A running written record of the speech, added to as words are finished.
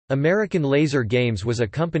American Laser Games was a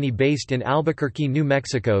company based in Albuquerque, New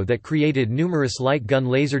Mexico that created numerous light gun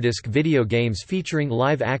laserdisc video games featuring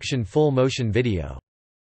live-action full-motion video.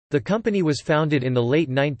 The company was founded in the late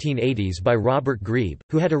 1980s by Robert Grebe,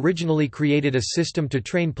 who had originally created a system to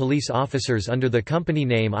train police officers under the company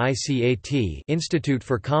name ICAT, Institute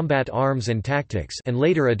for Combat Arms and Tactics, and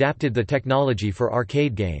later adapted the technology for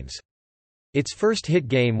arcade games. Its first hit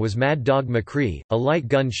game was Mad Dog McCree, a light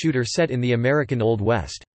gun shooter set in the American Old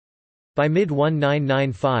West. By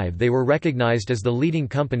mid-1995 they were recognized as the leading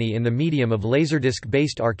company in the medium of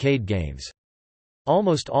laserdisc-based arcade games.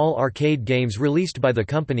 Almost all arcade games released by the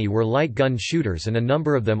company were light gun shooters, and a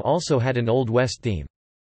number of them also had an Old West theme.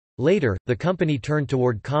 Later, the company turned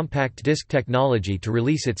toward compact disc technology to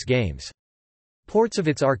release its games. Ports of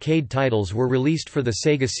its arcade titles were released for the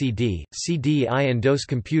Sega CD, CD-I and DOS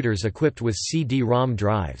computers equipped with CD-ROM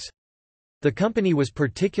drives. The company was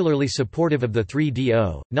particularly supportive of the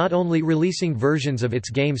 3DO, not only releasing versions of its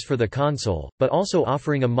games for the console, but also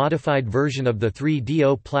offering a modified version of the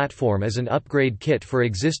 3DO platform as an upgrade kit for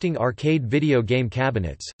existing arcade video game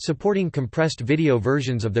cabinets, supporting compressed video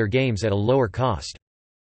versions of their games at a lower cost.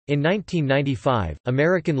 In 1995,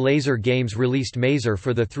 American Laser Games released Mazer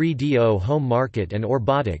for the 3DO home market and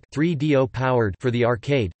Orbotic 3DO powered for the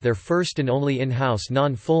arcade, their first and only in-house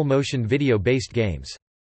non-full motion video-based games.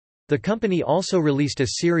 The company also released a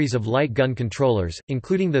series of light gun controllers,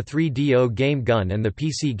 including the 3DO Game Gun and the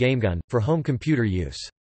PC Game Gun, for home computer use.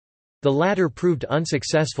 The latter proved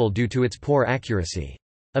unsuccessful due to its poor accuracy.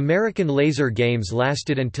 American Laser Games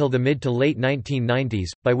lasted until the mid to late 1990s,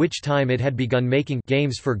 by which time it had begun making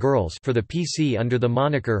games for girls for the PC under the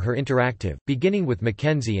moniker Her Interactive, beginning with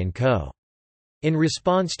Mackenzie & Co. In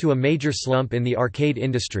response to a major slump in the arcade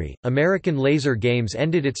industry, American Laser Games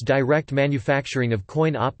ended its direct manufacturing of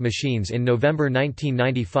coin-op machines in November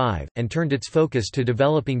 1995, and turned its focus to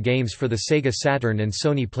developing games for the Sega Saturn and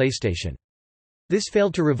Sony PlayStation. This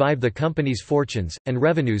failed to revive the company's fortunes, and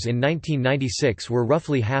revenues in 1996 were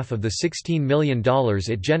roughly half of the $16 million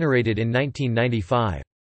it generated in 1995.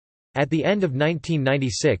 At the end of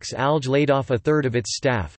 1996, Alge laid off a third of its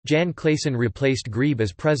staff. Jan Clayson replaced Grebe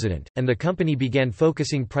as president, and the company began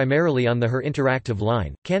focusing primarily on the Her Interactive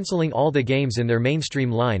line, cancelling all the games in their mainstream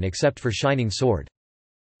line except for Shining Sword.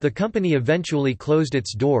 The company eventually closed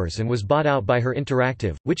its doors and was bought out by Her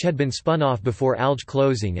Interactive, which had been spun off before Alge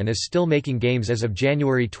closing and is still making games as of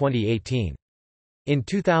January 2018. In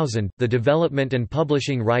 2000, the development and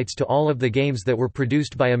publishing rights to all of the games that were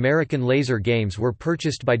produced by American Laser Games were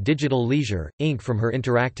purchased by Digital Leisure, Inc. from Her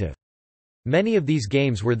Interactive. Many of these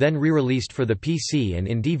games were then re-released for the PC and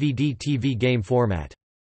in DVD-TV game format.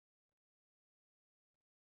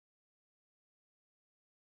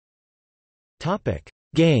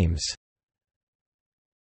 Games.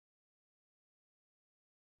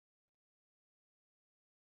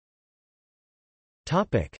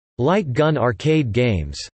 Light gun arcade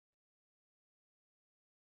games.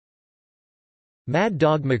 Mad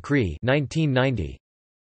Dog McCree 1990.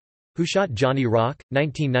 Who Shot Johnny Rock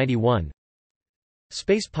 1991.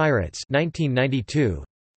 Space Pirates 1992.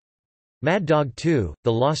 Mad Dog 2: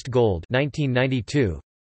 The Lost Gold 1992.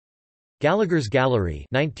 Gallagher's Gallery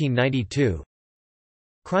 1992.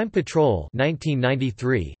 Crime Patrol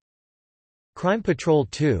 1993. Crime Patrol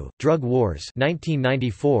 2: Drug Wars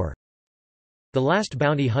 1994. The Last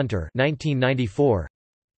Bounty Hunter 1994.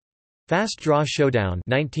 Fast Draw Showdown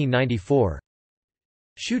 1994.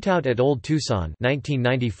 Shootout at Old Tucson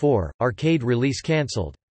 1994, arcade release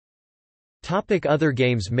cancelled. Other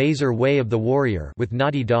games: Mazer Way of the Warrior with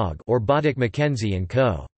Naughty Dog, Orbotic Mackenzie &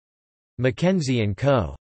 Co. Mackenzie &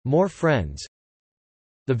 Co. More Friends.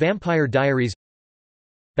 The Vampire Diaries.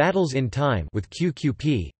 Battles in Time with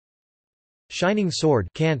QQP. Shining Sword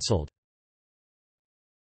cancelled.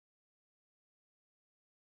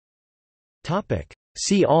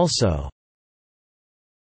 See also: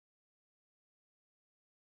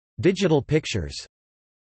 Digital pictures.